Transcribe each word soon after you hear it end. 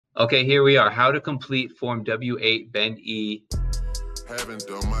Okay, here we are. How to complete Form W-8 Ben E. Haven't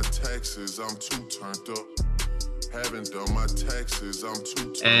done my taxes, I'm too turned up. Haven't done my taxes, I'm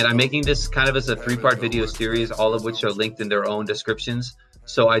too turned up. And I'm making this kind of as a three-part video series, all of which are linked in their own descriptions.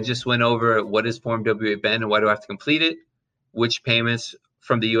 So I just went over what is Form W-8 Ben and why do I have to complete it, which payments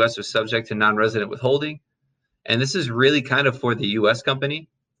from the U.S. are subject to non-resident withholding. And this is really kind of for the U.S. company,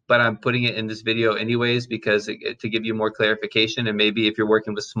 but I'm putting it in this video anyways because to give you more clarification, and maybe if you're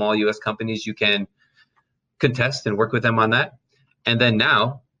working with small U.S. companies, you can contest and work with them on that. And then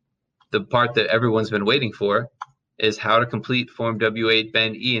now, the part that everyone's been waiting for is how to complete Form W-8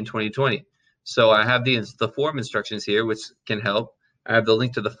 Ben E in 2020. So I have the form instructions here, which can help. I have the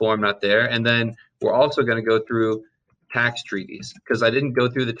link to the form not there. And then we're also going to go through tax treaties, because I didn't go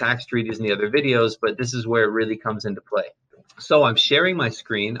through the tax treaties in the other videos, but this is where it really comes into play. So I'm sharing my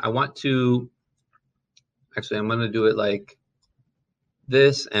screen. I want to, actually, I'm going to do it like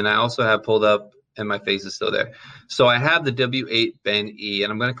this. And I also have pulled up, and my face is still there. So I have the W-8 Ben E,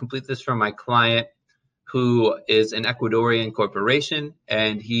 and I'm going to complete this from my client, who is an Ecuadorian corporation,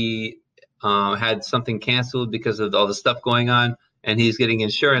 and he had something canceled because of all the stuff going on, and he's getting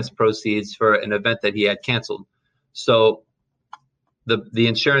insurance proceeds for an event that he had canceled. So the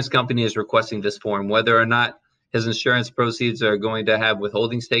insurance company is requesting this form. Whether or not his insurance proceeds are going to have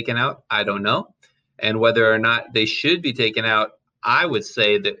withholdings taken out, I don't know. And whether or not they should be taken out, I would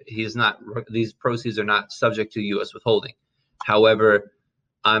say that these proceeds are not subject to U.S. withholding. However,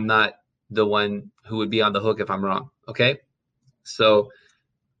 I'm not the one who would be on the hook if I'm wrong. Okay, so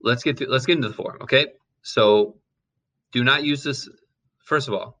let's get into the form. Okay, so do not use this. First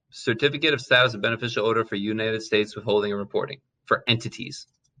of all, certificate of status of beneficial owner for United States withholding and reporting for entities.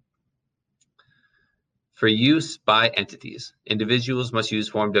 For use by entities, individuals must use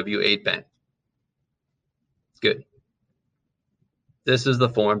Form W-8 Ben. Good. This is the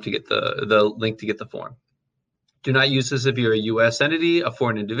form to get the link to get the form. Do not use this if you're a U.S. entity, a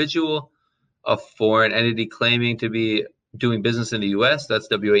foreign individual, a foreign entity claiming to be doing business in the U.S. That's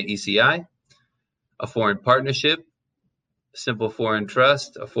W-8 ECI. A foreign partnership, simple foreign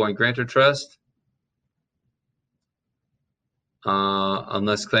trust, a foreign grantor trust,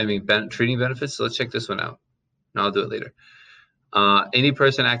 unless claiming treating benefits. So let's check this one out. No, I'll do it later. Any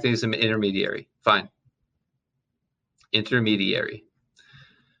person acting as an intermediary. Fine. Intermediary.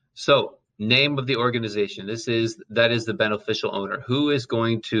 So name of the organization. That is the beneficial owner. Who is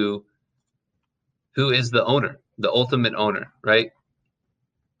the owner? The ultimate owner, right?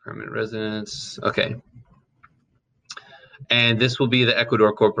 Permanent residence. Okay. And this will be the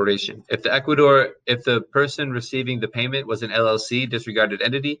Ecuador Corporation. If the person receiving the payment was an LLC, disregarded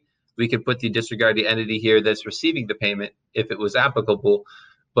entity, we could put the disregarded entity here that's receiving the payment if it was applicable.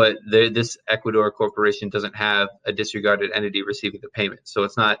 But this Ecuador Corporation doesn't have a disregarded entity receiving the payment. So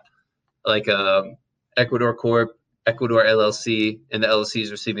it's not like a Ecuador Corp, Ecuador LLC, and the LLC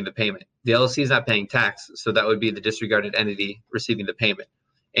is receiving the payment. The LLC is not paying tax, so that would be the disregarded entity receiving the payment.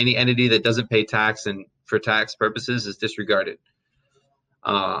 Any entity that doesn't pay tax and for tax purposes is disregarded.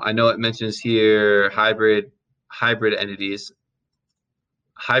 I know it mentions here hybrid entities.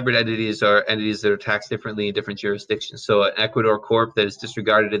 Hybrid entities are entities that are taxed differently in different jurisdictions. So an Ecuador Corp that is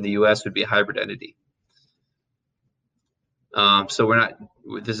disregarded in the U.S. would be a hybrid entity. So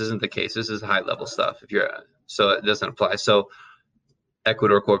this isn't the case. This is high level stuff. So it doesn't apply. So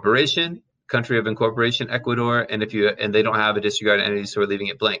Ecuador Corporation, country of incorporation, Ecuador, and they don't have a disregarded entity, so we're leaving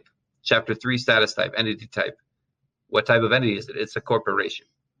it blank. Chapter 3, status type, entity type. What type of entity is it? It's a corporation.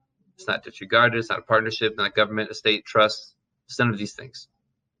 It's not disregarded. It's not a partnership, not government, estate, trust. It's none of these things.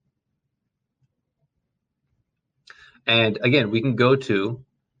 And again, we can go to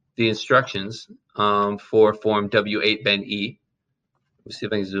the instructions for Form W-8 Ben E. Let me see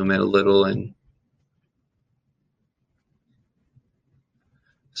if I can zoom in a little. And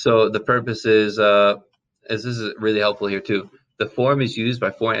so the purpose is, as this is really helpful here too, the form is used by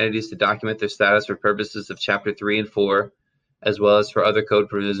foreign entities to document their status for purposes of Chapter 3 and 4, as well as for other code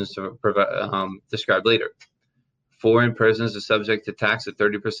provisions described later. Foreign persons are subject to tax at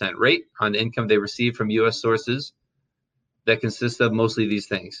 30% rate on the income they receive from U.S. sources that consists of mostly these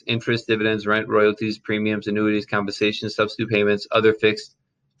things: interest, dividends, rent, royalties, premiums, annuities, compensations, substitute payments, other fixed,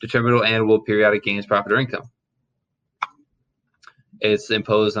 determinable, annual, periodic gains, profit, or income. It's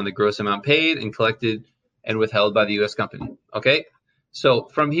imposed on the gross amount paid and collected and withheld by the U.S. company. Okay, so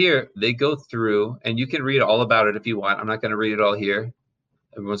from here they go through, and you can read all about it if you want. I'm not going to read it all here.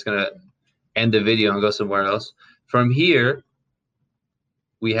 Everyone's going to end the video and go somewhere else. From here,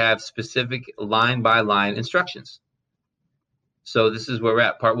 we have specific line by line instructions. So this is where we're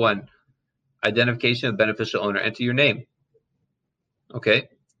at. Part 1, identification of beneficial owner. Enter your name. Okay,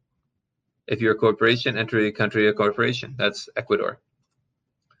 If you're a corporation, enter the country of corporation. That's Ecuador.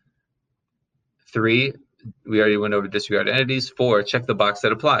 3, we already went over disregarded entities. 4, check the box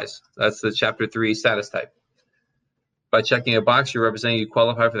that applies. That's the Chapter 3 status type. By checking a box, you're representing you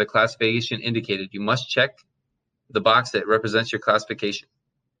qualify for the classification indicated. You must check the box that represents your classification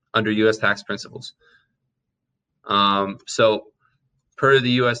under U.S. tax principles. So per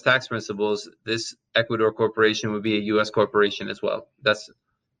the U.S. tax principles, this Ecuador corporation would be a U.S. corporation as well. That's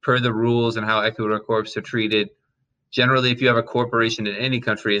per the rules and how Ecuador corps are treated. Generally, if you have a corporation in any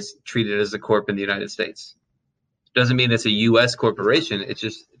country, it's treated as a corp in the United States. Doesn't mean it's a U.S. corporation. It's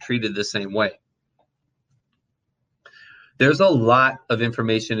just treated the same way. There's a lot of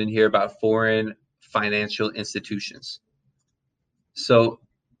information in here about foreign financial institutions. So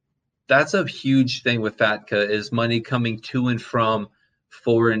that's a huge thing with FATCA, is money coming to and from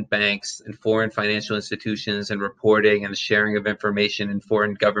foreign banks and foreign financial institutions, and reporting and the sharing of information in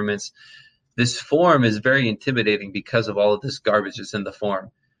foreign governments. This form is very intimidating because of all of this garbage that's in the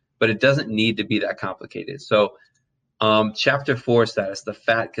form, but it doesn't need to be that complicated. So Chapter 4 status, the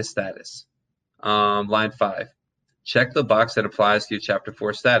FATCA status, line 5. Check the box that applies to your Chapter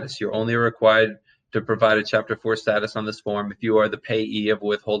 4 status. You're only required to provide a Chapter 4 status on this form if you are the payee of a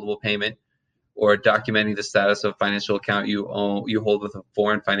withholdable payment or documenting the status of a financial account you hold with a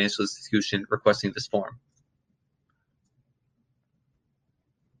foreign financial institution requesting this form.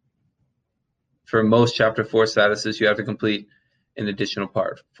 For most Chapter 4 statuses, you have to complete an additional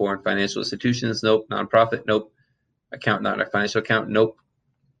part. Foreign financial institutions, nope. Nonprofit, nope. Account, not a financial account, nope.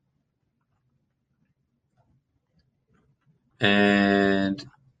 And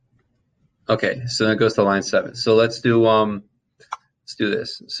okay, so then it goes to line 7. So let's do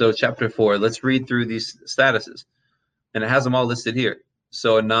this. So Chapter 4, let's read through these statuses, and it has them all listed here.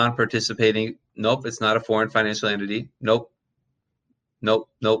 So a non-participating, nope, it's not a foreign financial entity. Nope. Nope,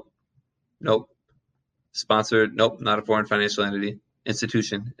 nope, nope. Sponsored, nope, not a foreign financial entity.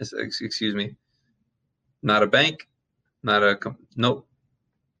 Institution, excuse me. Not a bank, not a, nope,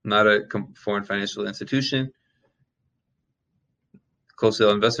 not a foreign financial institution.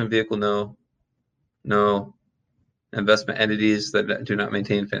 Wholesale investment vehicle, no. No. Investment entities that do not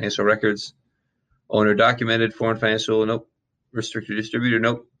maintain financial records. Owner documented, foreign financial, nope. Restricted distributor,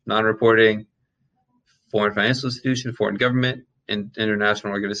 nope. Non-reporting, foreign financial institution, foreign government, and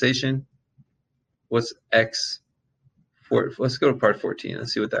international organization. What's X? Let's go to part 14.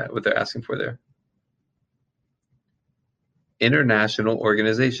 Let's see what they're asking for there. International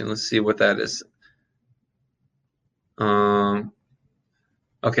organization. Let's see what that is.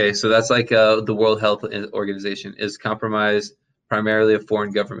 Okay, so that's like the World Health Organization is comprised primarily of foreign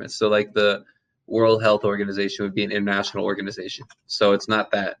governments. So like the World Health Organization would be an international organization. So it's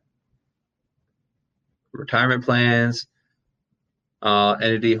not that. Retirement plans,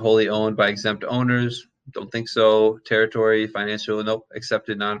 entity wholly owned by exempt owners. Don't think so. Territory, financial, nope.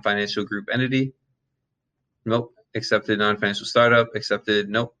 Accepted non-financial group entity. Nope. Accepted non-financial startup. Accepted,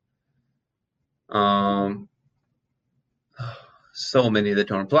 nope. So many that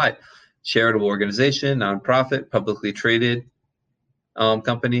don't apply. Charitable organization, nonprofit, publicly traded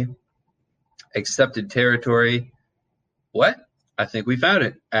company. Accepted territory. What? I think we found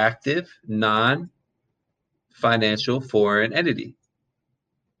it. Active, non-financial foreign entity.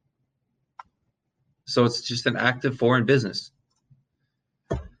 So it's just an active foreign business.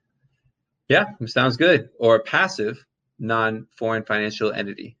 Yeah, sounds good. Or a passive, non-foreign financial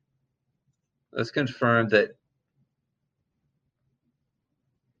entity. Let's confirm that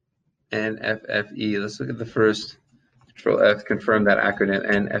NFFE. Let's look at the first. Control F, confirm that acronym,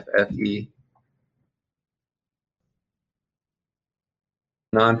 NFFE.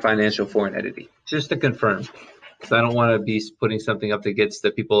 Non-financial foreign entity. Just to confirm, because I don't want to be putting something up that gets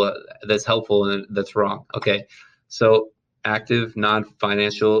the people that's helpful and that's wrong. Okay, so active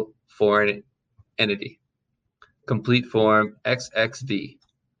non-financial foreign entity. Complete form XXV.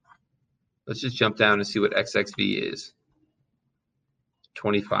 Let's just jump down and see what XXV is.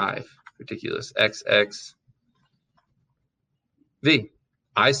 25. Ridiculous. XXV.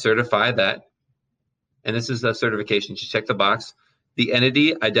 I certify that, and this is a certification. Just check the box. The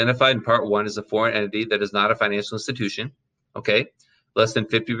entity identified in Part 1 is a foreign entity that is not a financial institution. Okay. Less than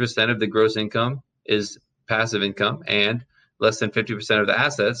 50% of the gross income is passive income, and less than 50% of the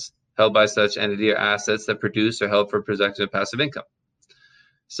assets held by such entity are assets that produce or held for production of passive income.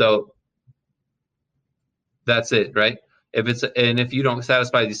 So that's it, right? If you don't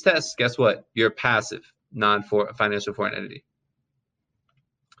satisfy these tests, guess what? You're a passive, non-financial foreign entity.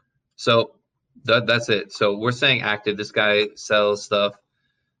 So that's it. So we're saying active. This guy sells stuff.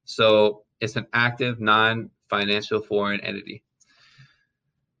 So it's an active, non-financial foreign entity.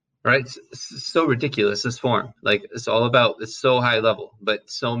 right? It's so ridiculous, this form. Like, it's all about, it's so high level, but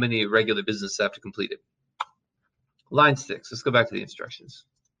so many regular businesses have to complete it. Line 6, let's go back to the instructions.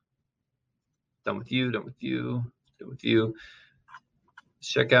 Done with you, done with you, done with you.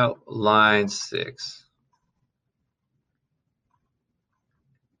 Check out line 6.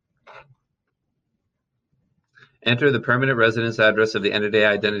 Enter the permanent residence address of the entity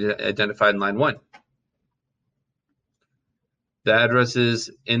identified in line 1. The address is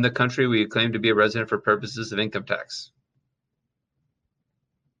in the country where you claim to be a resident for purposes of income tax.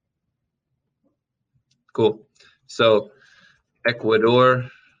 Cool. So Ecuador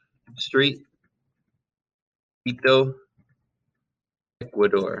Street, Quito,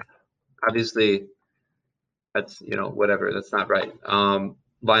 Ecuador. Obviously, that's, you know, whatever. That's not right.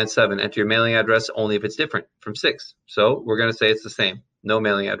 Line 7, enter your mailing address only if it's different from 6. So we're going to say it's the same. No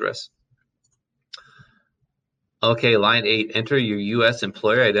mailing address. Okay, line 8, enter your U.S.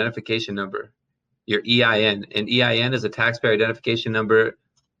 employer identification number, your EIN. An EIN is a taxpayer identification number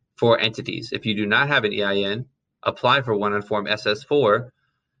for entities. If you do not have an EIN, apply for one on Form SS4,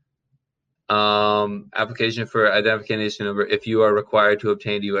 application for identification number, if you are required to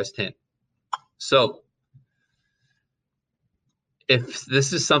obtain the U.S. TIN. So if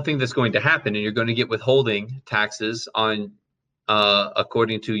this is something that's going to happen and you're going to get withholding taxes on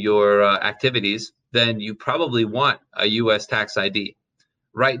according to your activities, then you probably want a U.S. tax ID.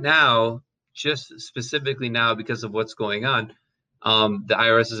 Right now, just specifically now because of what's going on, the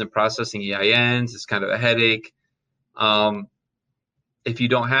IRS isn't processing EINs. It's kind of a headache. If you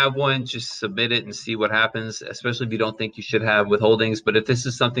don't have one, just submit it and see what happens, especially if you don't think you should have withholdings. But if this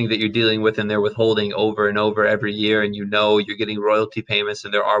is something that you're dealing with and they're withholding over and over every year, and you know you're getting royalty payments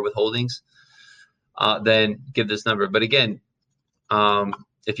and there are withholdings, then give this number. But again,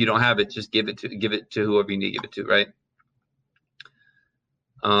 if you don't have it, just give it to whoever you need to give it to, right?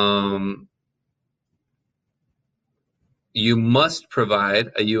 You must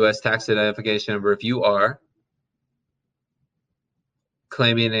provide a U.S. tax identification number if you are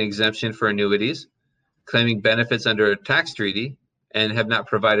claiming an exemption for annuities, claiming benefits under a tax treaty, and have not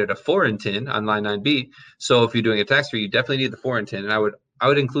provided a foreign TIN on line 9B. So if you're doing a tax treaty, you definitely need the foreign TIN, and I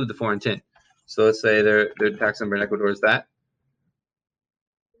would include the foreign TIN. So let's say their tax number in Ecuador is that.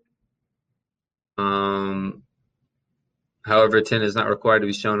 However, TIN is not required to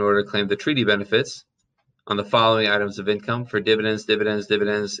be shown in order to claim the treaty benefits on the following items of income: for dividends,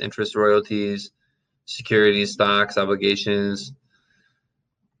 interest, royalties, securities, stocks, obligations.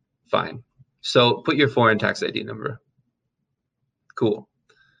 Fine. So put your foreign tax ID number. Cool.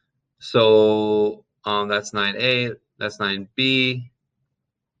 So that's 9A, that's 9B.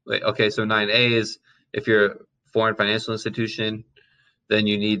 Wait, okay, so 9A is if you're a foreign financial institution, then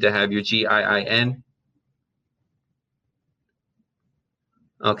you need to have your GIIN.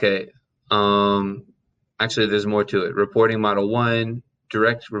 Okay. Actually, there's more to it. Reporting Model 1,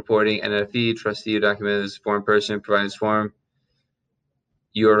 direct reporting, NFE, trustee, document as foreign person, providing this form.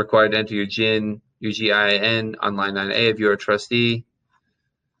 You are required to enter your GIN, your GIN on line 9A if you're a trustee.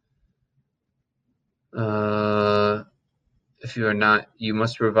 If you are not, you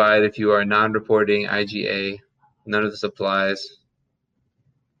must provide if you are non-reporting IGA. None of this applies.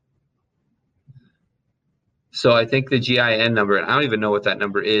 So I think the GIN number, and I don't even know what that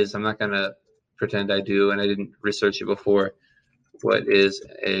number is. I'm not going to pretend I do, and I didn't research it before. What is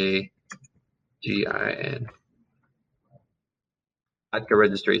a GIN? FATCA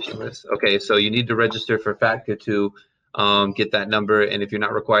registration list. Okay, so you need to register for FATCA to get that number, and if you're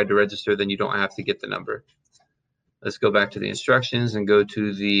not required to register, then you don't have to get the number. Let's go back to the instructions and go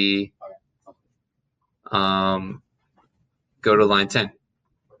to the go to line 10.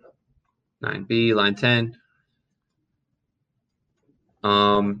 9B, line 10.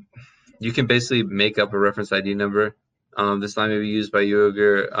 You can basically make up a reference ID number. This line may be used by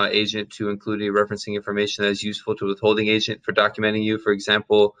your agent to include any referencing information that is useful to withholding agent for documenting you. For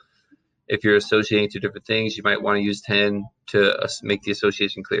example, if you're associating two different things, you might want to use 10 to make the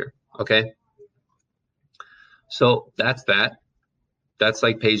association clear. Okay. So that's that. That's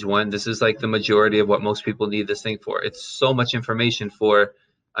like page 1. This is like the majority of what most people need this thing for. It's so much information for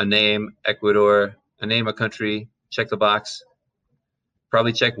a name, Ecuador, a name, a country, check the box.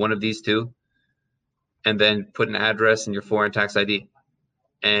 Probably check one of these two, and then put an address and your foreign tax ID.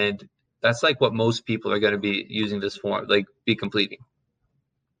 And that's like what most people are going to be using this form, like be completing.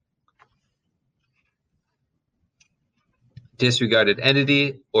 Disregarded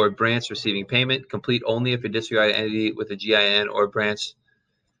entity or branch receiving payment, complete only if a disregarded entity with a GIN or branch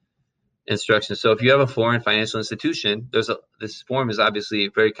instruction. So if you have a foreign financial institution, this form is obviously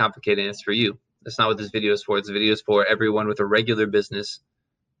very complicated, and it's for you. That's not what this video is for. This video is for everyone with a regular business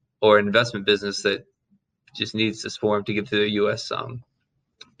or an investment business that just needs this form to give to the U.S.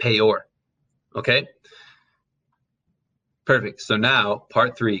 payor. Okay. Perfect. So now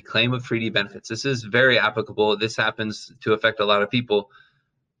part 3, claim of treaty benefits. This is very applicable. This happens to affect a lot of people.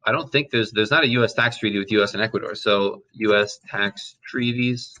 I don't think there's not a U.S. tax treaty with U.S. and Ecuador. So U.S. tax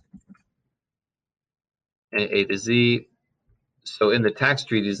treaties, A to Z. So in the tax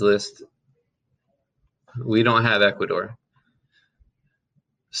treaties list, we don't have Ecuador.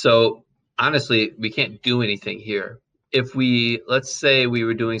 So honestly, we can't do anything here. If let's say we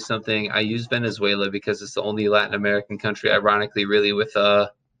were doing something, I use Venezuela because it's the only Latin American country, ironically, really with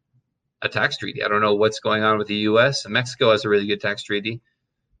a tax treaty. I don't know what's going on with the U.S. Mexico has a really good tax treaty,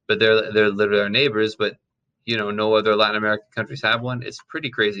 but they're literally our neighbors. But no other Latin American countries have one. It's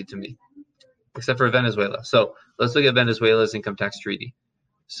pretty crazy to me, except for Venezuela. So let's look at Venezuela's income tax treaty.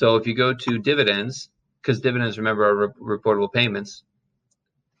 So if you go to dividends, because dividends, remember, are reportable payments.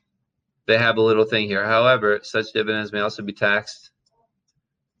 They have a little thing here. However, such dividends may also be taxed.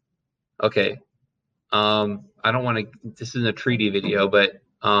 Okay. I don't want to, this isn't a treaty video, but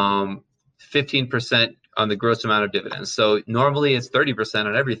 15% on the gross amount of dividends. So normally it's 30%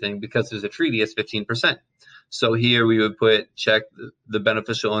 on everything. Because there's a treaty, it's 15%. So here we would check the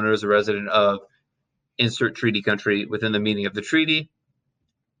beneficial owner is a resident of insert treaty country within the meaning of the treaty.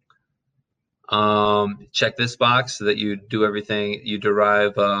 Check this box so that you do everything. You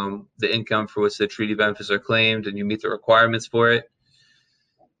derive the income for which the treaty benefits are claimed, and you meet the requirements for it.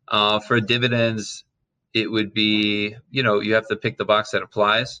 For dividends, it would be, you have to pick the box that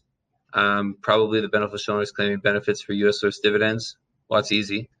applies. Probably the beneficial owner is claiming benefits for U.S. source dividends. Well, it's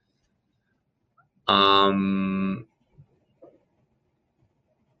easy. So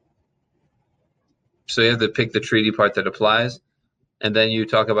you have to pick the treaty part that applies. And then you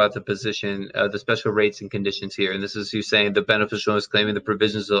talk about the position, the special rates and conditions here. And this is you saying the beneficial is claiming the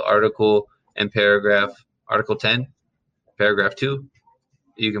provisions of Article and Paragraph, Article 10, Paragraph 2.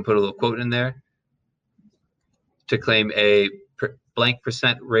 You can put a little quote in there to claim a blank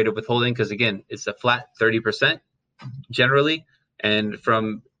percent rate of withholding, because again, it's a flat 30% generally. And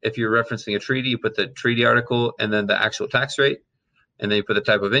if you're referencing a treaty, you put the treaty article and then the actual tax rate, and then you put the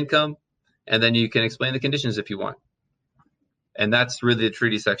type of income, and then you can explain the conditions if you want. And that's really the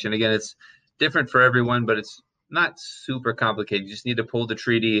treaty section. Again, it's different for everyone, but it's not super complicated. You just need to pull the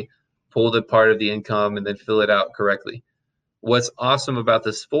treaty, pull the part of the income, and then fill it out correctly. What's awesome about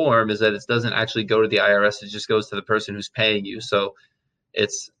this form is that it doesn't actually go to the IRS. It just goes to the person who's paying you. So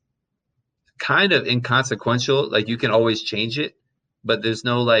it's kind of inconsequential. Like, you can always change it, but there's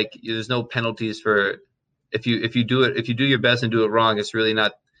no penalties for if you do your best and do it wrong. It's really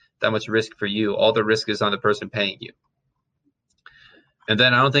not that much risk for you. All the risk is on the person paying you. And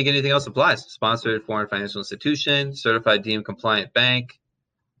then I don't think anything else applies. Sponsored foreign financial institution, certified deemed compliant bank,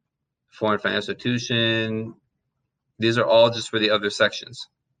 foreign financial institution. These are all just for the other sections.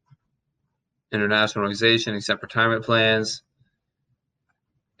 International organization, exempt retirement plans,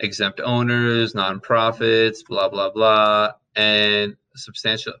 exempt owners, nonprofits, blah, blah, blah, and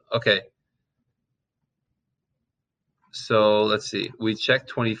substantial. Okay. So let's see. We checked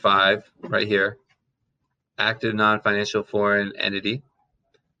 25 right here. Active non-financial foreign entity.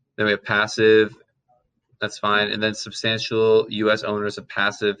 Then we have passive, that's fine. And then substantial U.S. owners of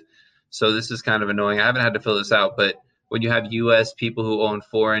passive. So this is kind of annoying. I haven't had to fill this out, but when you have U.S. people who own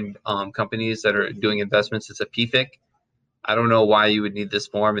foreign companies that are doing investments, it's a PFIC. I don't know why you would need this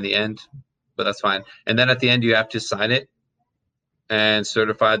form in the end, but that's fine. And then at the end, you have to sign it and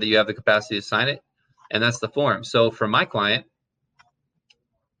certify that you have the capacity to sign it. And that's the form. So for my client,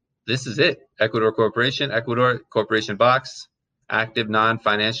 this is it. Ecuador Corporation box. Active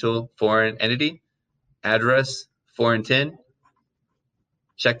non-financial foreign entity, address, foreign TIN.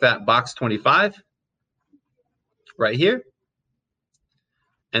 Check that box 25 right here,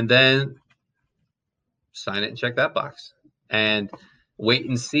 and then sign it and check that box and wait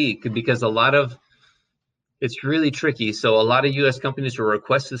and see, because it's really tricky. So a lot of U.S. companies will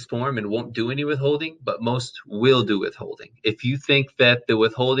request this form and won't do any withholding, but most will do withholding. If you think that the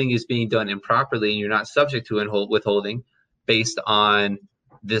withholding is being done improperly and you're not subject to withholding, based on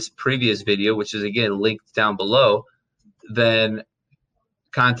this previous video, which is again linked down below, then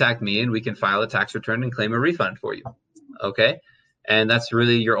contact me and we can file a tax return and claim a refund for you. Okay. And that's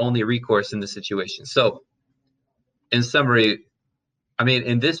really your only recourse in this situation. So in summary,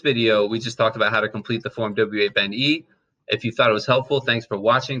 in this video, we just talked about how to complete the form W8BEN-E. If you thought it was helpful, thanks for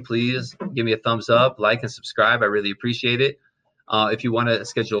watching. Please give me a thumbs up, like, and subscribe. I really appreciate it. If you want to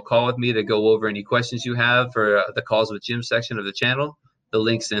schedule a call with me to go over any questions you have for the Calls with Jim section of the channel, the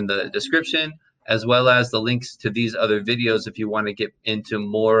link's in the description. as well as the links to these other videos if you want to get into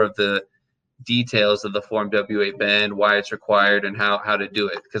more of the details of the Form W-8 band, why it's required, and how to do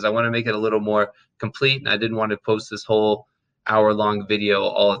it, because I want to make it a little more complete, and I didn't want to post this whole hour-long video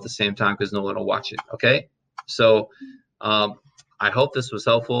all at the same time because no one will watch it. Okay, so I hope this was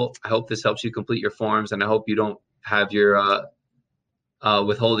helpful. I hope this helps you complete your forms, and I hope you don't have your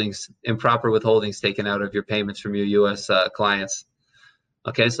improper withholdings taken out of your payments from your U.S. clients.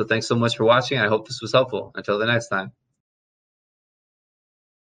 Okay, so thanks so much for watching. I hope this was helpful. Until the next time.